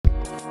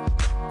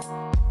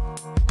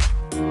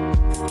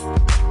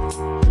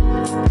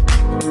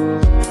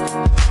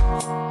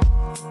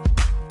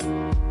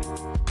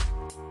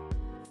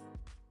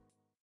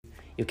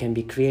You can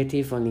be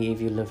creative only if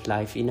you love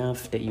life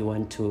enough that you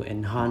want to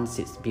enhance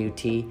its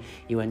beauty,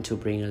 you want to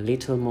bring a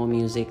little more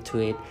music to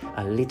it,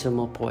 a little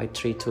more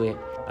poetry to it,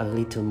 a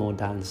little more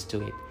dance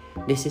to it.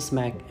 This is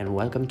Mac and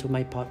welcome to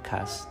my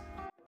podcast.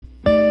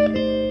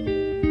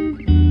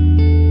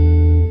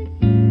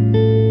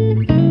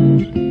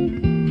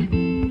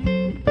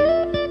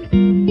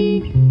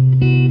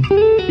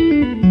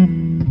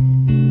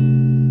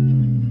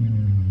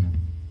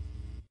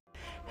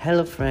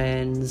 Hello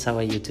friends, how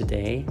are you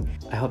today?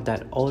 I hope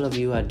that all of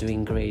you are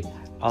doing great.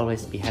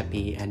 Always be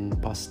happy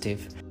and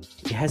positive.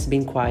 It has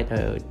been quite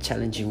a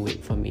challenging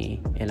week for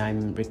me, and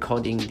I'm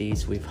recording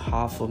this with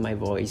half of my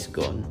voice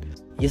gone.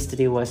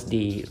 Yesterday was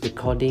the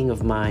recording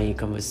of my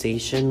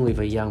conversation with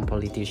a young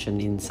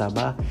politician in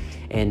Sabah,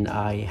 and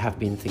I have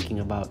been thinking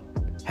about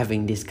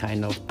having this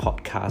kind of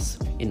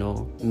podcast,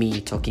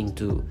 me talking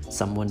to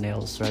someone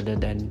else rather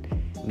than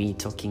me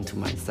talking to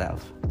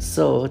myself.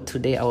 So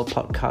today our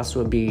podcast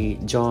will be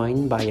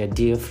joined by a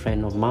dear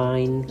friend of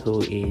mine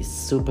who is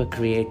super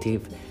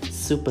creative,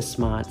 super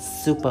smart,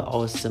 super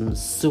awesome,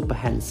 super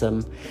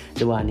handsome,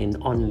 the one and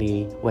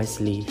only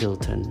Wesley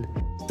Hilton.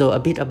 So a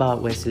bit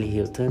about Wesley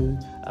Hilton.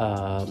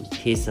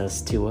 He's a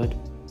steward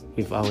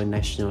with our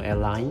national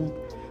airline.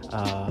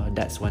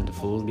 That's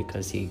wonderful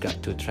because he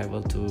got to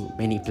travel to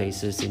many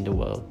places in the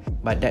world.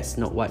 But that's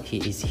not what he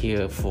is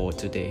here for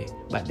today.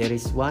 But there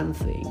is one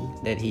thing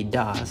that he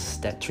does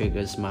that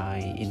triggers my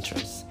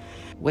interest.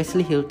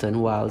 Wesley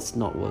Hilton, whilst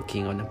not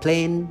working on a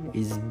plane,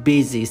 is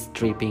busy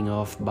stripping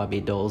off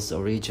Barbie doll's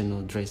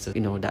original dresses.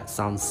 That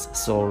sounds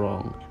so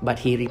wrong. But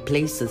he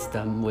replaces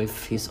them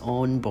with his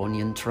own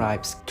Bornean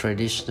tribe's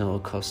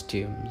traditional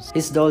costumes.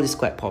 His doll is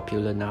quite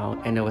popular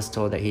now, and I was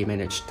told that he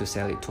managed to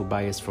sell it to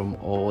buyers from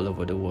all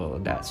over the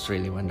world. That's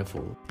really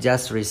wonderful.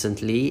 Just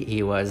recently,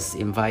 he was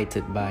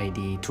invited by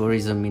the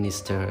tourism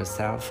minister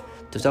herself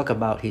to talk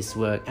about his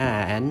work,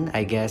 and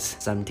I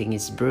guess something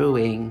is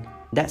brewing.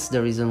 That's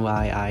the reason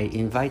why I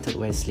invited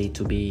Wesley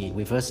to be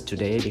with us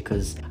today,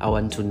 because I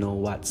want to know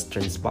what's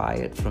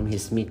transpired from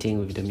his meeting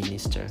with the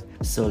minister.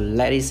 So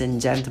ladies and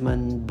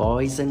gentlemen,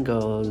 boys and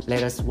girls,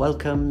 let us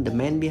welcome the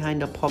man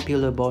behind the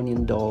popular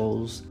Bornean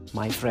dolls,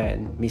 my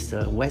friend,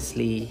 Mr.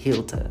 Wesley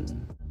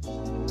Hilton.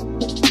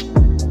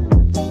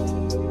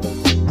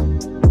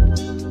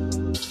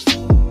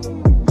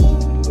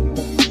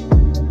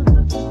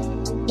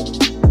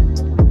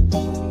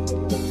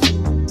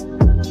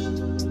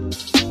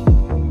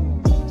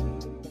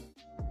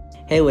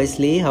 Hey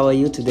Wesley, how are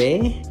you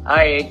today?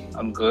 Hi,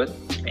 I'm good.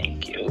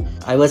 Thank you.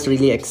 I was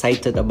really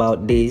excited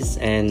about this,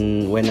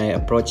 and when I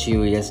approached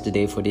you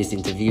yesterday for this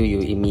interview, you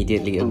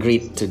immediately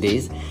agreed to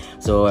this.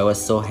 So I was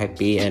so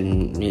happy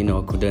and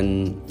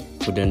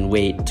couldn't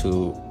wait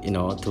to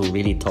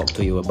really talk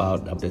to you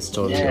about the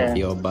story of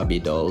your Barbie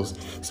dolls.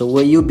 So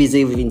were you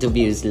busy with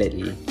interviews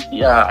lately?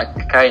 Yeah,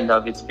 kind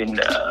of. It's been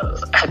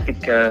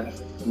hectic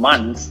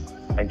months,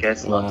 I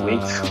guess, not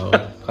weeks.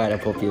 Quite a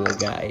popular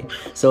guy.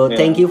 So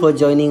thank you for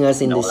joining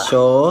us in this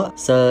show.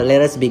 So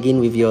let us begin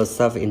with your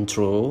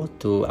self-intro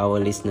to our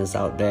listeners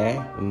out there.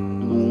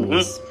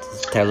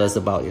 Tell us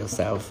about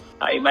yourself.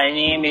 Hi, my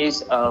name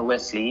is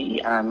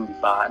Wesley. I'm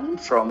Ban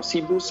from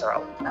Cebu,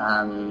 Sarawak.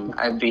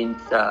 I've been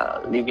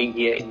living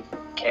here in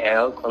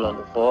KL, Kuala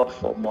Lumpur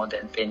for more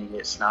than 10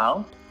 years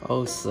now.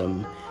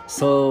 Awesome.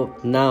 So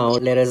now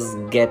let us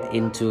get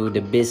into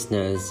the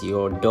business,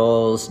 your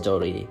doll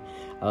story.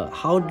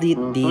 How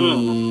did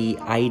the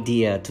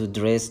idea to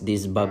dress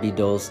this Barbie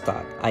doll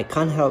start? I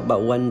can't help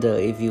but wonder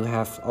if you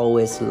have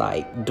always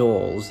liked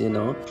dolls,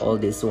 all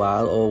this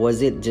while, or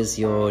was it just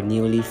your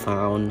newly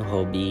found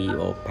hobby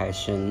or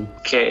passion?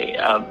 Okay,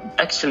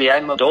 actually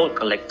I'm a doll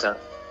collector,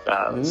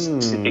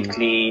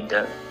 specifically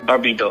the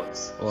Barbie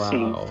dolls.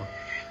 Wow.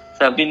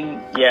 So I've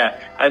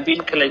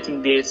been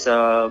collecting these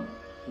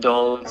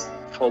dolls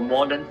for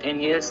more than 10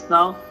 years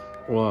now.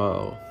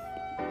 Wow.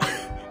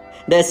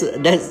 That's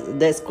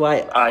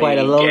quite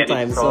a long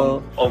time.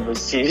 So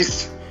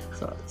overseas.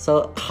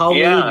 So how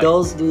many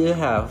dolls do you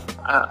have?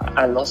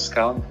 I lost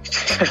count.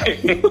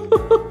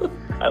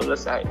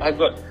 I've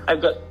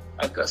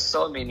got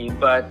so many,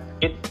 but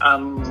it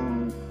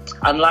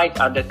unlike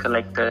other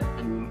collectors,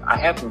 I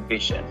have a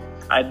vision.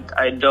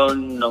 I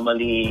don't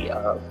normally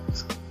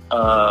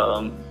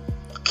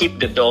keep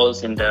the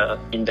dolls in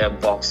the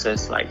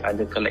boxes like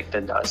other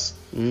collector does.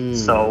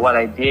 So what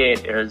I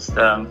did is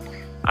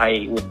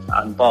I would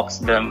unbox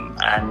them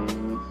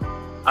and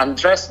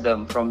undress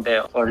them from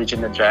their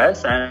original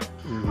dress, and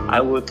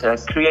I would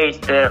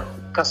create their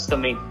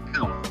custom-made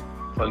gown,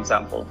 for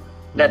example.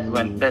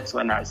 That's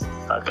when I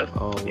started,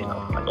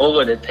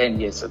 over the 10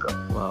 years ago.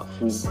 Wow.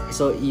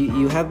 So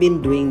you have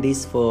been doing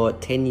this for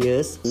 10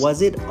 years.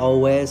 Was it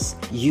always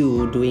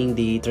you doing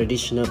the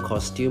traditional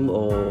costume,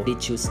 or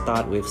did you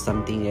start with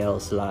something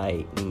else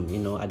like,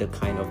 other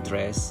kind of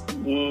dress?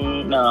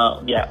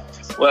 No, yeah.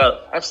 Well,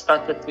 I've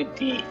started with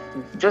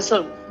just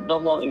a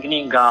normal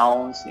evening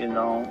gowns, in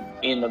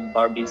a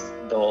Barbie's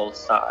doll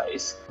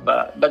size.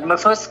 But my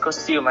first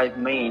costume I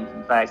made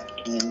back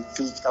in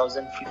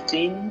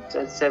 2015,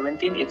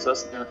 2017, it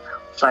was the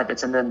flight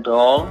attendant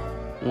doll.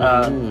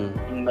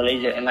 in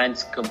Malaysia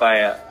Airlines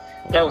Kebaya.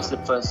 That was the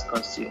first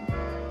costume.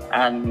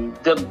 And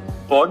the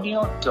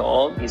Borneo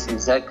doll is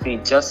exactly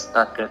just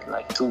started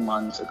like 2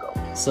 months ago.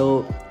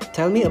 So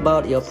tell me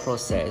about your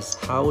process.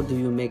 How do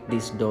you make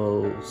these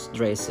dolls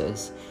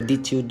dresses?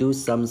 Did you do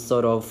some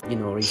sort of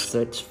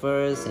research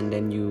first, and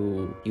then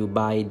you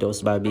buy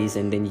those Barbies,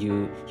 and then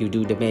you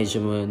do the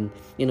measurement?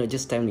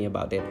 Just tell me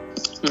about it.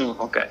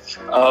 Okay.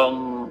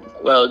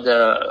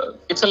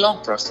 It's a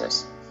long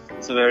process.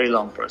 It's a very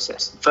long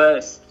process.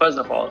 First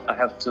of all, I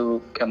have to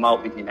come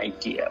out with an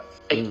idea.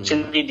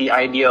 Actually, the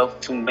idea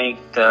to make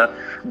the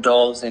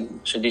dolls in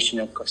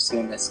traditional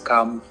costume has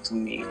come to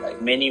me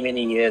like many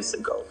years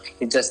ago.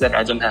 It's just that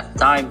I don't have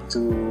time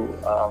to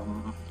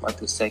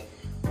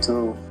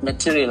to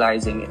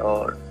materializing it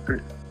or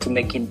to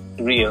make it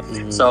real.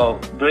 So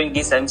during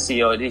this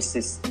MCO, this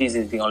is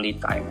the only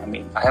time. I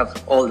mean, I have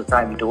all the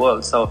time in the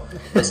world. So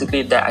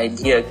basically, the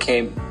idea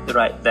came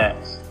right there,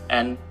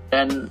 and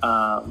then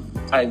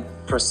I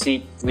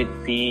proceed with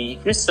the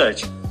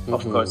research.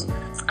 Of course,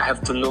 I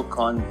have to look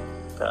on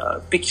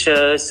the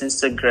pictures,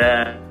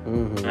 Instagram,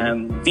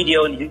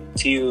 video on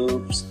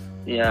YouTube.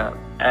 Yeah,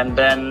 and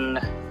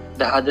then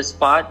the hardest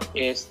part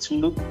is to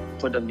look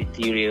for the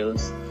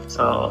materials.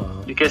 So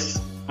because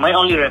my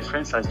only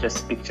reference are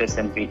just pictures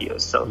and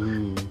videos, so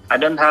I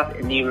don't have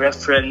any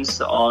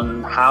reference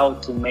on how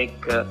to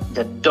make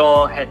the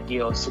doll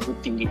headgear or suku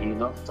tinggi,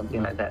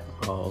 something like that.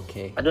 Oh,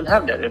 okay. I don't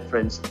have that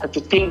reference. I have to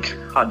think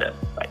harder,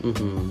 like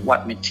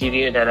what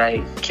material that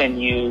I can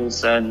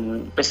use,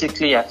 and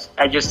basically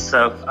I just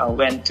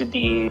went to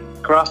the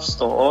craft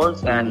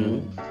stores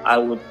and I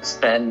would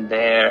stand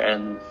there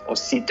or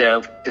sit there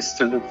just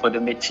to look for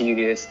the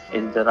materials,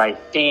 is the right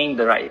thing,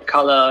 the right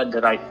color, the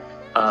right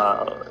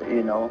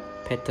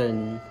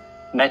pattern,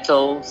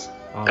 metals,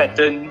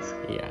 patterns,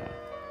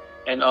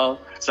 and all.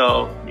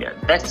 So yeah,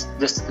 that's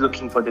just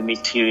looking for the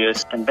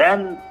materials, and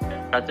then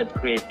started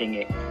creating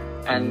it.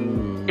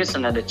 And here's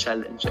another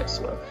challenge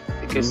as well,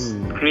 because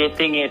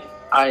creating it,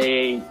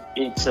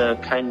 it's a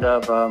kind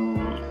of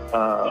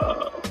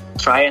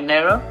try and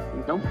error.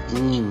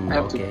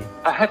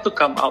 I have to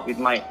come up with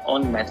my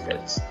own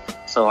methods.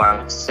 So I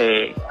would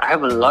say I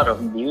have a lot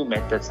of new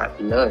methods I've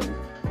learned.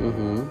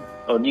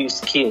 Or new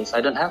skills. I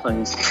don't have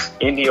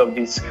any of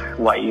these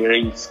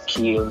wiring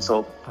skills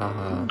or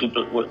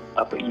people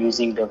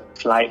using the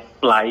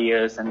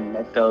pliers and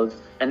metals.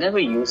 I never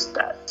used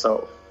that.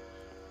 So,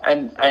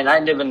 and I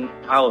never know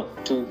how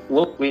to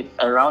work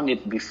around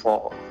it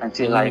before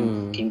until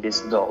I'm making this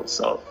doll.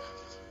 So,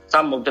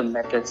 some of the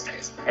methods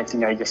I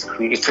think I just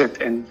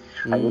created, and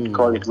I would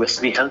call it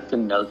Wesley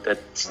Helton method.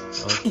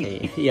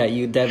 Okay. Yeah,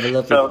 you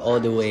develop it all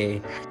the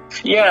way.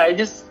 Yeah,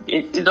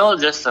 it all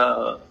just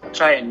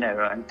try and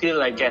error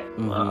until I get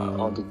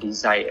all the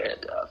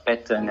desired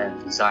pattern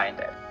and design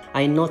there.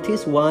 I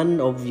noticed one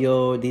of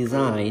your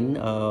design,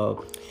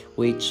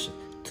 which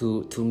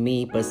to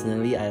me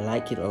personally, I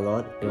like it a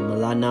lot. The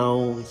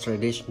Melanau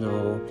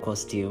traditional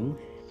costume.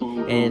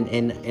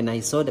 And I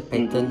saw the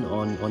pattern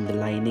on the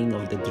lining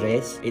of the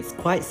dress. It's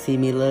quite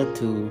similar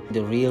to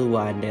the real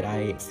one that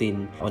I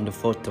seen on the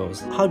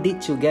photos. How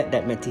did you get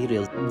that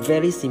material?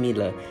 Very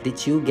similar.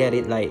 Did you get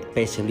it like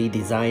specially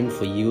designed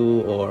for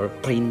you or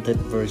printed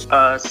version?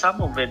 Some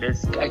of it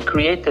is I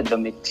created the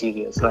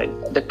materials, like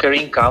the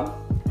keringkam.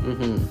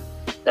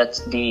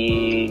 That's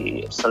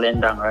the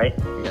selendang, right?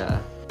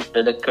 Yeah.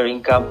 The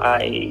keringkam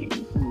I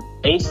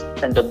lace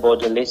and the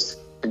border lace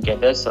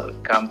together, so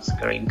it comes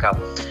keringkam.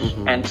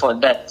 And for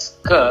that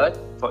skirt,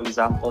 for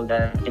example,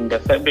 that in the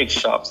fabric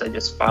shops, I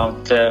just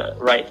found the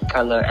right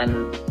color,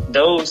 and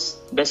those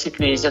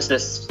basically is just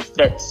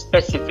that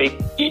specific.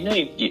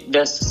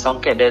 There's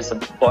songket, there's a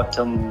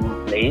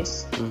bottom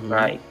lace,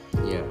 right?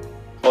 Yeah.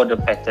 For the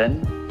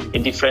pattern,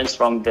 it differs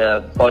from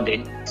the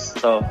body.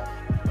 So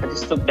I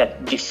just took that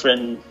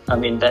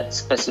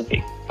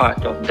specific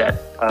part of that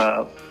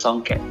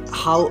songket.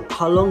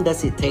 How long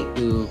does it take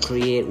to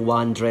create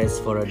one dress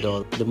for a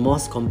doll? The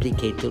most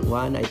complicated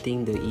one, I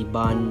think, the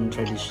Iban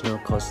traditional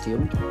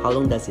costume. How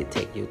long does it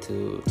take you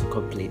to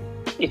complete?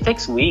 It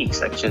takes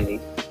weeks,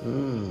 actually.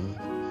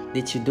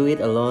 Did you do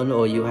it alone,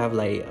 or you have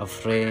like a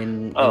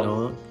friend,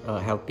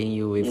 helping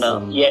you with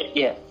some?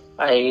 Yeah.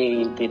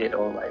 I did it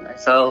all by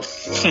myself.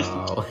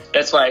 Wow.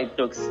 That's why it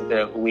took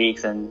the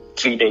weeks and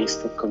 3 days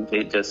to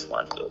complete just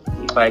one look.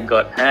 If I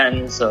got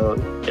hands, so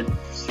it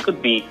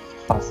could be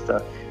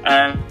faster.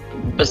 And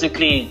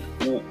basically,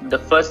 the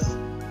first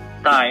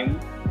time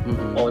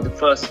or the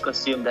first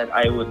costume that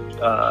I would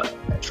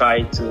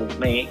try to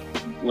make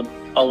would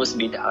always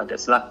be the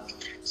hardest lah.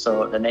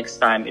 So the next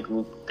time it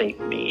would take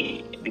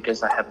me,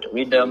 because I have the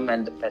rhythm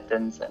and the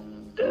patterns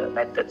and the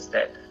methods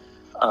that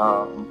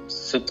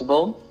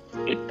suitable.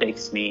 It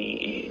takes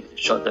me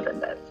shorter than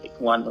that.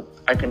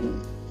 I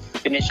can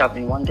finish up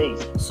in 1 day.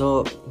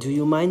 So, do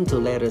you mind to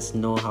let us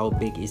know how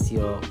big is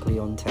your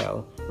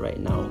clientele right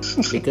now?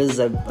 Because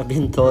I've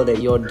been told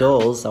that your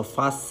dolls are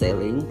fast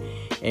selling,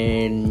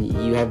 and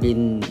you have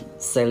been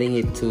selling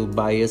it to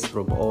buyers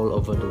from all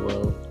over the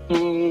world.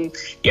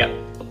 Yeah,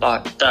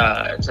 but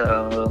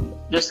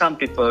there's some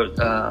people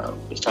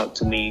reach out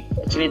to me.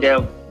 Actually,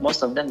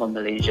 most of them are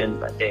Malaysian,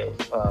 but they're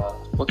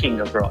working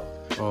abroad.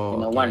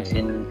 One's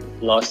in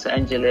Los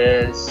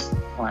Angeles,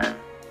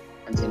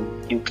 one's in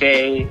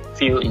UK,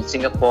 few in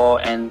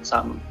Singapore, and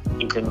some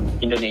in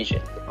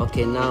Indonesia.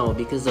 Okay, now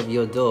because of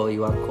your doll,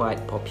 you are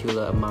quite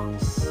popular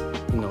amongst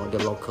the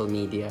local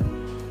media.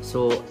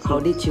 So how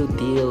did you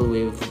deal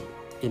with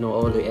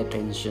all the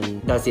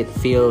attention? Does it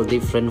feel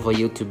different for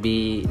you to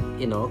be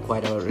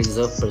quite a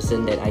reserved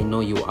person that I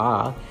know you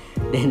are?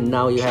 Then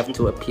now you have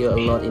to appear a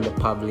lot in the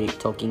public,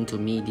 talking to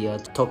media,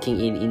 talking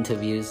in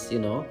interviews.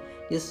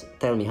 Just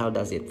tell me, how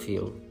does it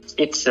feel?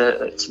 It's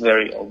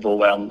very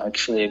overwhelmed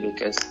actually,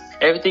 because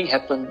everything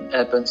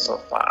happened so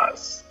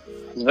fast.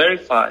 It's very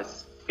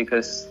fast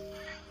because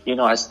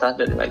I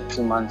started like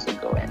 2 months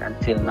ago, and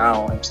until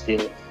now I'm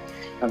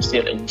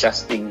still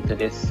adjusting to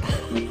this.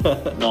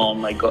 Oh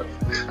my God.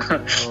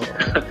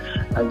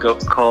 I got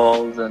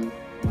calls and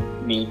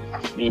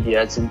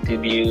media's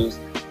interviews.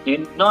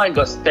 I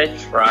got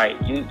stage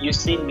fright. You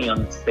seen me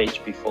on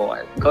stage before.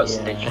 I got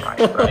stage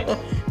fright, right?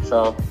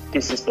 So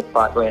this is the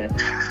part where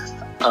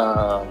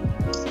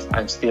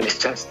I'm still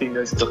adjusting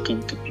and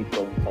talking to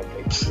people in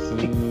public.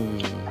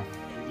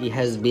 It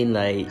has been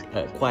like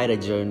quite a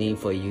journey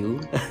for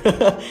you.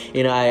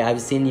 I've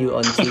seen you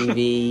on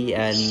TV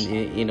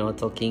and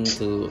talking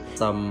to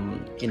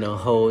some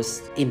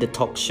hosts in the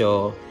talk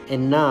show.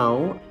 And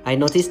now I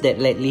noticed that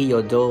lately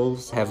your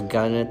dolls have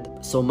garnered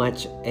so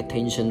much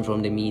attention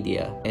from the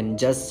media. And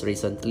just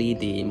recently,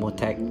 the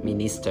MOTEC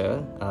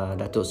minister,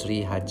 Datuk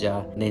Sri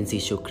Haja Nancy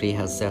Shukri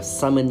herself,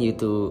 summoned you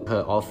to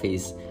her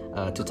office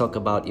to talk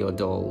about your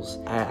dolls.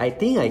 I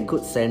think I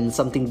could sense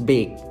something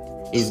big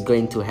is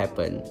going to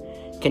happen.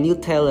 Can you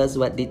tell us,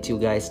 what did you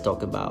guys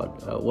talk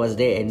about? Was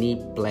there any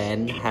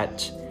plan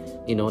hatched,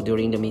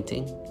 during the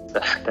meeting?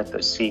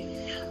 Datuk Sri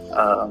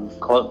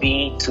called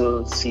me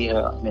to see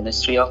her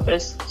ministry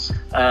office,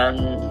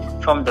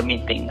 and from the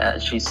meeting,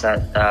 she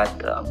said that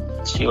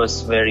she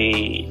was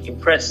very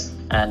impressed,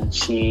 and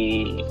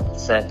she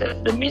said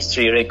that the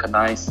ministry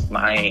recognized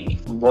my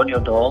Borneo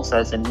dolls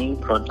as a new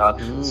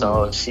product.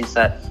 So she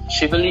said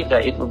she believed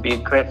that it would be a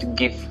great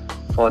gift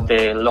for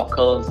the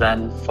locals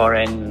and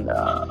foreign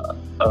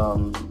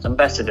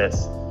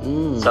ambassadors.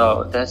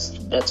 So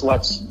that's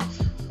what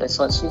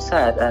she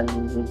said, and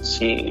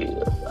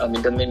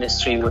the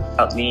ministry would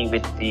help me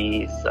with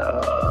the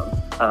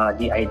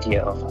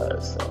idea of her.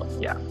 So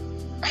yeah.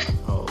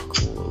 Oh,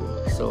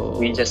 cool. So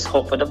we just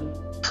hope for them.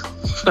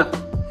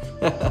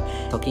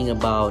 Talking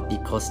about the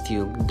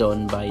costume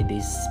done by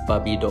these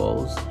Barbie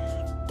dolls,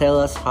 tell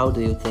us, how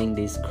do you think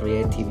this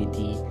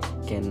creativity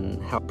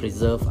can help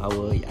preserve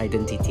our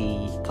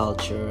identity,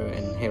 culture,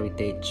 and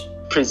heritage?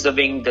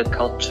 Preserving the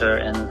culture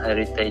and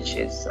heritage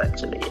is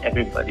actually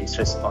everybody's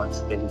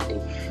responsibility,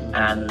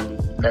 and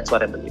that's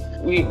what I believe.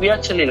 We're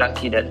actually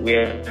lucky that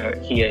we're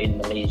here in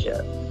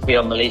Malaysia. We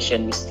are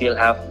Malaysian, we still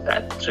have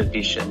that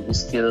tradition, we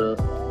still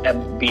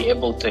be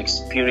able to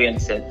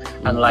experience it.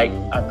 Unlike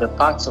other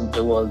parts of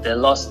the world, they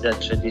lost their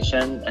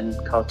tradition and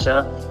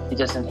culture. It's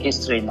just in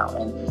history now,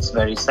 and it's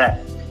very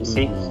sad, you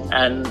see.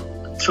 And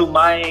through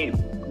my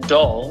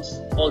dolls,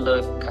 all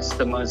the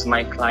customers,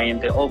 my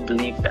client, they all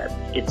believe that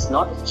it's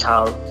not a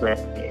child play.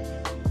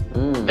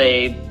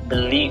 They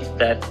believe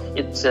that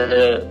it's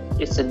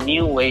a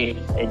new way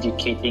of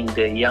educating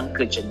the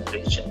younger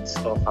generations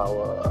of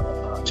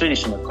our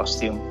traditional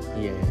costume.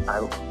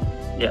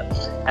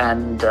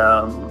 And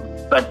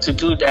but to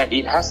do that,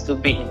 it has to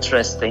be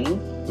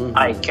interesting,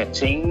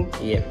 eye-catching,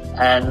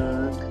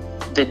 and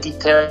the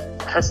detail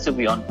has to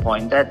be on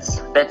point. That's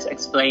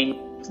explained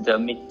the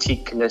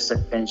meticulous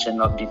attention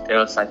of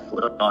details I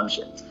put on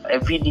it.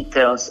 Every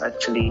details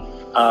actually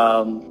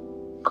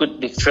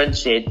could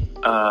differentiate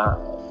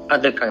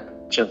other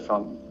culture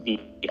from the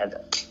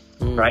other,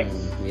 right?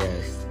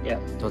 Yes. Yeah.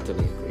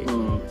 Totally agree.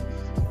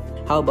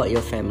 How about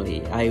your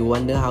family? I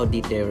wonder, how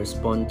did they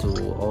respond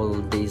to all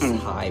these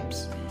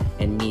hypes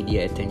and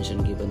media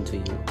attention given to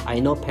you? I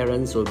know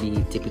parents will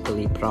be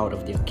typically proud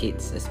of their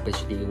kids,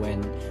 especially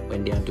when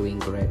they are doing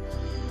great.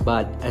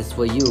 But as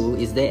for you,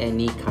 is there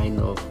any kind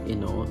of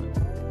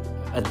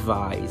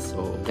advice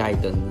or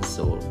guidance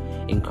or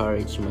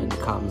encouragement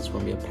comes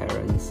from your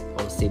parents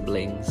or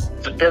siblings?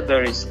 They're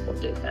very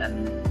supportive,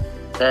 and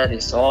that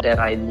is all that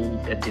I need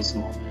at this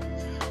moment.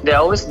 They've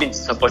always been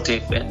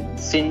supportive, and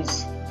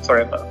since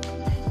forever.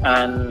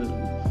 And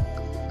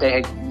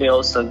they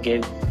also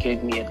gave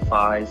me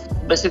advice.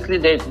 Basically,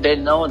 they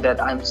know that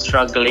I'm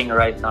struggling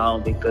right now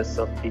because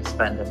of this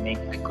pandemic.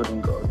 I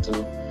couldn't go to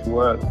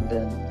work.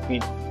 Then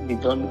we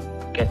don't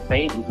get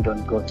paid if we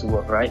don't go to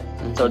work, right?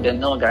 So they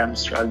know that I'm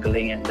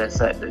struggling, and they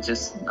said,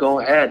 just go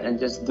ahead and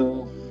just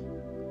do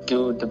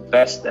the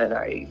best that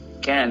I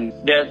can.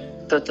 They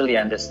totally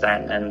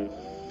understand, and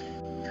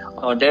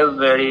they're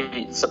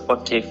very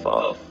supportive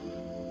of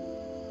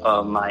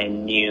my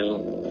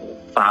new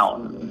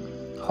found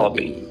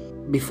hobby.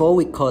 Before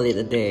we call it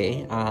a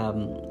day,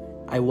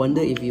 I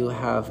wonder if you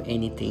have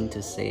anything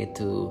to say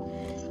to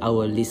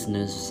our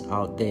listeners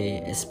out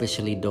there,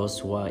 especially those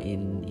who are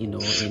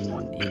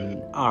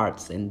in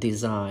arts and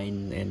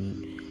design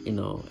and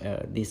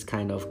this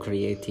kind of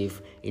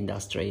creative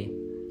industry?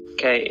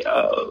 Okay,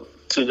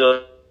 to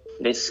the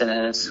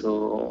listeners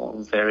who are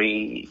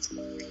very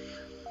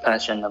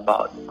passionate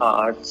about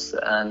arts,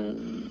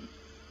 and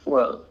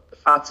well,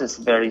 arts is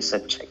very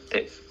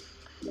subjective,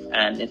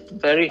 and it's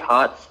very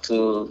hard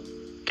to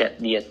get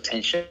the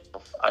attention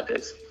of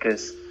others,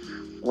 because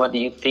what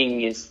you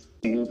think is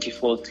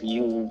beautiful to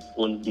you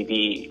won't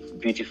be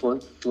beautiful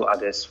to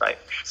others, right?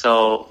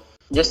 So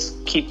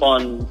just keep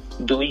on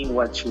doing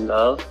what you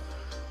love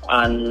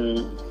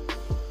and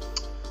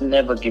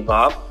never give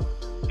up,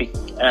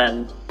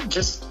 and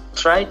just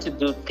try to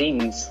do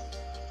things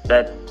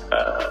that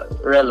are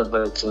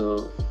relevant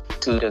to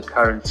the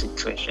current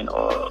situation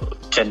or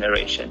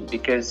generation.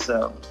 Because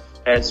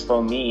as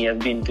for me, I've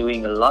been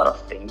doing a lot of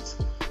things,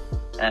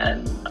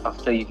 and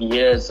after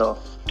years of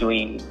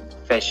doing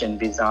fashion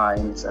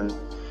designs and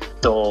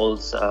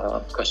dolls,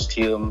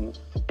 costume,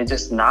 and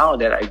just now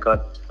that I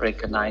got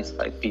recognized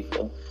by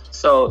people.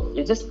 So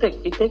it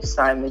takes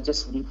time. And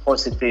just be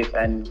positive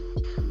and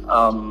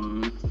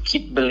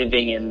keep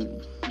believing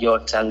in your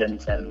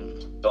talent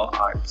and your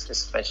arts,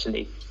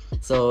 especially.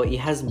 So it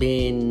has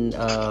been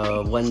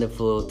a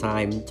wonderful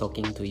time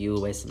talking to you,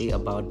 Wesley,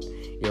 about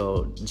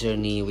your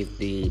journey with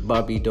the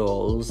Barbie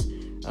dolls,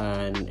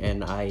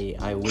 and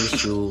I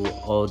wish you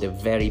all the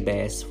very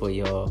best for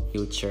your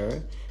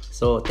future.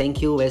 So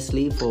thank you,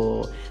 Wesley,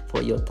 for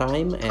your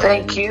time. And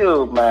thank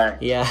you, man.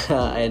 Yeah,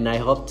 and I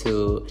hope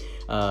to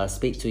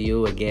speak to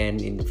you again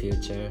in the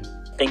future.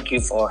 Thank you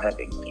for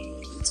having me.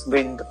 It's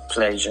been a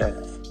pleasure.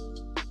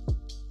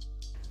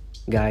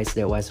 Guys,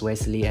 that was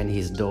Wesley and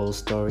his doll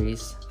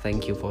stories.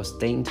 Thank you for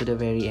staying to the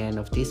very end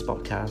of this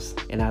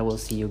podcast, and I will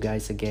see you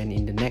guys again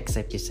in the next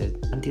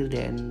episode. Until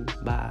then,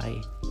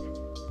 bye.